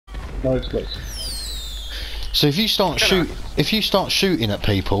No explosives. So if you start shooting at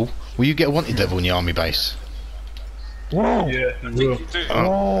people, will you get a wanted level in your army base? Whoa! Yeah, I you think will. you do.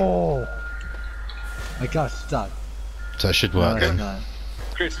 Whoa! I got stuck. So it should No, work it's then. not.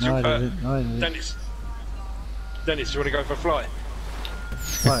 Chris, No, I didn't. No, I didn't. Dennis, do you want to go for a fly?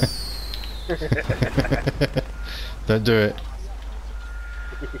 What? Don't do it.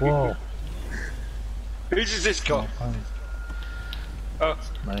 Whoa! Whose is this got? Oh,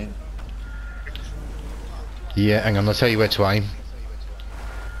 Mine. Yeah, hang on, I'll tell you where to aim.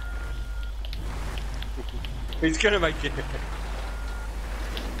 he's gonna make it.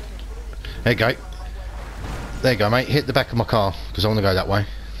 There you go. There you go, mate. Hit the back of my car, because I want to go that way.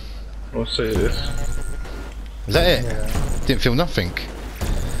 I'll see this. Is that it? Yeah. Didn't feel nothing.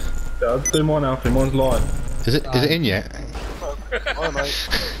 Yeah, I'll do mine, Alfie. Mine's live. Is it it in yet? Hi, mate.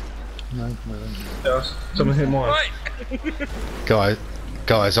 No, come on. Yeah, someone hit mine. Right.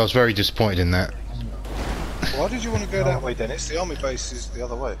 Guys, I was very disappointed in that. Why did you want to go that way, Dennis? The army base is the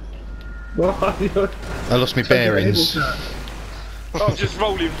other way. I lost my bearings. I'm just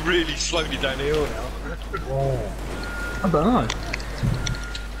rolling really slowly down the hill now. I don't know.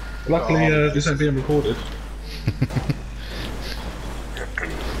 Luckily, this ain't being recorded.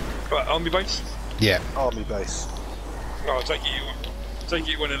 Right, army base. Yeah. Army base. Oh, I'll take it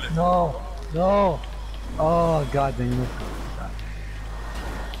you want to live. No! No! Oh, god damn it.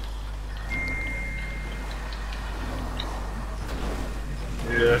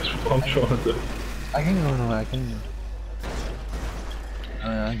 Yeah, that's what I'm trying to do. I can go nowhere, I can go.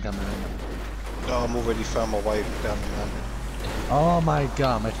 I'm coming. No, I'm already found my way down the mountain. Oh my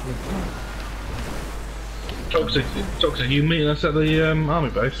god, my shit. Toxic, you meeting us at the army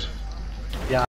base?